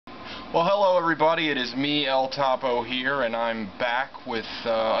Well, hello everybody, it is me, El Topo here, and I'm back with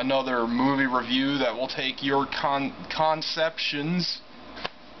another movie review that will take your conceptions,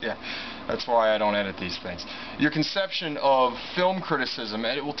 yeah, that's why I don't edit these things, your conception of film criticism,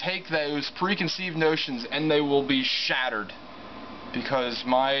 and it will take those preconceived notions and they will be shattered, because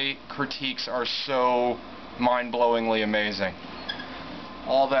my critiques are so mind-blowingly amazing.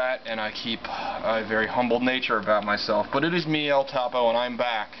 All that, and I keep a very humbled nature about myself, but it is me, El Topo, and I'm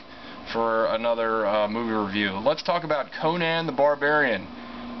back for another movie review. Let's talk about Conan the Barbarian.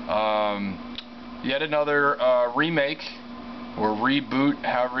 Yet another remake, or reboot,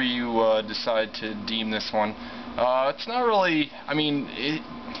 however you decide to deem this one. It's not really, I mean,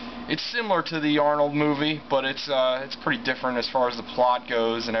 it's similar to the Arnold movie, but it's pretty different as far as the plot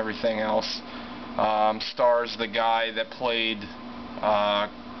goes and everything else. Stars the guy that played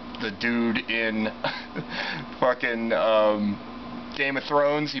the dude in fucking Game of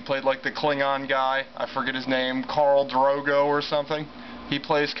Thrones. He played like the Klingon guy. I forget his name. Khal Drogo or something. He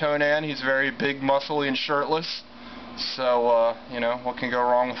plays Conan. He's very big, muscly, and shirtless. So, you know, what can go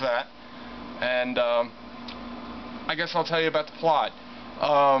wrong with that? And I guess I'll tell you about the plot.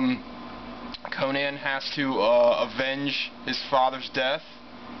 Conan has to avenge his father's death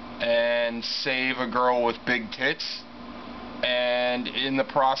and save a girl with big tits. And in the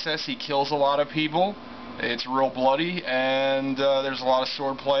process, he kills a lot of people. It's real bloody, and there's a lot of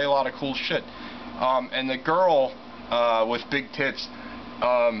swordplay, a lot of cool shit. And the girl with big tits,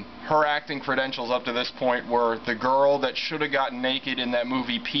 her acting credentials up to this point were the girl that should have gotten naked in that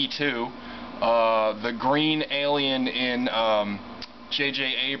movie P2, the green alien in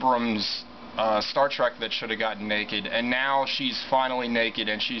J.J. Abrams' Star Trek that should have gotten naked, and now she's finally naked,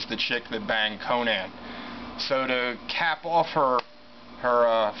 and she's the chick that banged Conan. So to cap off her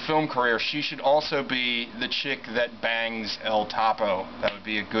film career, she should also be the chick that bangs El Topo. That would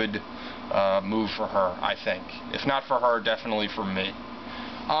be a good move for her, I think. If not for her, definitely for me.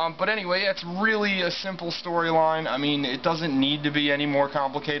 But anyway, it's really a simple storyline. I mean, it doesn't need to be any more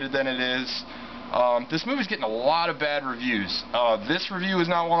complicated than it is. This movie's getting a lot of bad reviews. This review is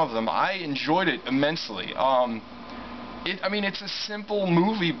not one of them. I enjoyed it immensely. I mean, it's a simple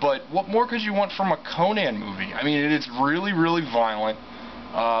movie, but what more could you want from a Conan movie? I mean, it's really, really violent.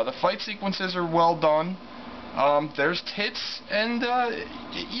 The fight sequences are well done. There's tits, and,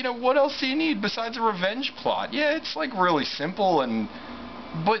 you know, what else do you need besides a revenge plot? Yeah, it's, like, really simple,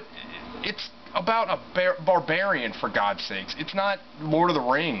 but it's about a barbarian, for God's sakes. It's not Lord of the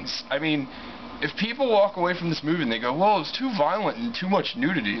Rings. I mean, if people walk away from this movie and they go, well, it's too violent and too much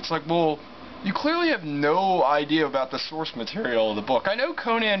nudity, it's like, well, you clearly have no idea about the source material of the book. I know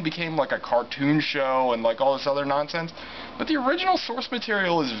Conan became like a cartoon show and like all this other nonsense, but the original source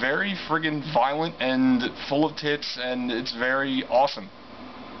material is very friggin' violent and full of tits, and it's very awesome.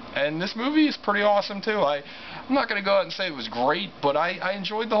 And this movie is pretty awesome too. I'm not gonna go out and say it was great, but I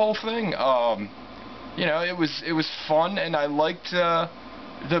enjoyed the whole thing. You know, it was fun, and I liked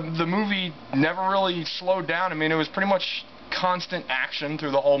the movie never really slowed down. I mean, it was pretty much constant action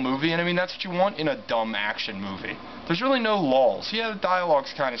through the whole movie, and I mean, that's what you want in a dumb action movie. There's really no lulls. Yeah, the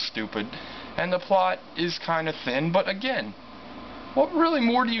dialogue's kind of stupid, and the plot is kind of thin, but again, what really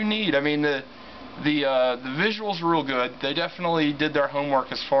more do you need? I mean, the visuals are real good. They definitely did their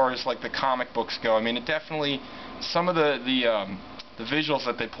homework as far as, like, the comic books go. I mean, it definitely, some of the visuals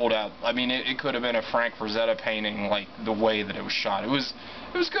that they pulled out, I mean, it could have been a Frank Frazetta painting, like, the way that it was shot. It was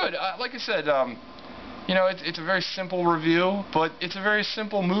good. Like I said, you know, it's a very simple review, but it's a very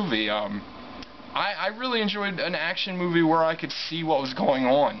simple movie. I really enjoyed an action movie where I could see what was going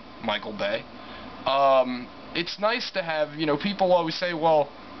on, Michael Bay. It's nice to have, you know, people always say, well,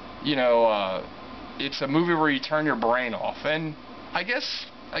 you know, it's a movie where you turn your brain off, and I guess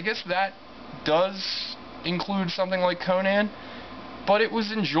that does include something like Conan, but it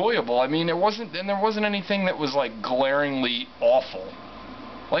was enjoyable. I mean, there wasn't anything that was, like, glaringly awful.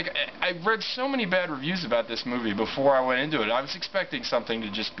 Like, I read so many bad reviews about this movie before I went into it. I was expecting something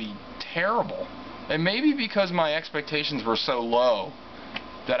to just be terrible. And maybe because my expectations were so low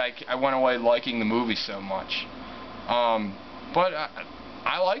that I went away liking the movie so much. But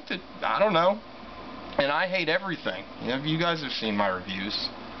I liked it. I don't know. And I hate everything. You know, you guys have seen my reviews.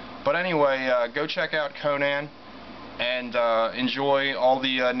 But anyway, go check out Conan and enjoy all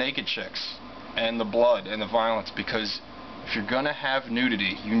the naked chicks and the blood and the violence, because if you're gonna have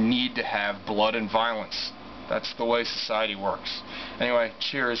nudity, you need to have blood and violence. That's the way society works. Anyway,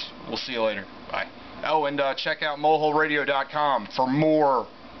 cheers. We'll see you later. Bye. Oh, and check out moleholeradio.com for more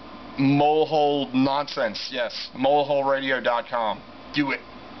molehole nonsense. Yes, moleholeradio.com. Do it.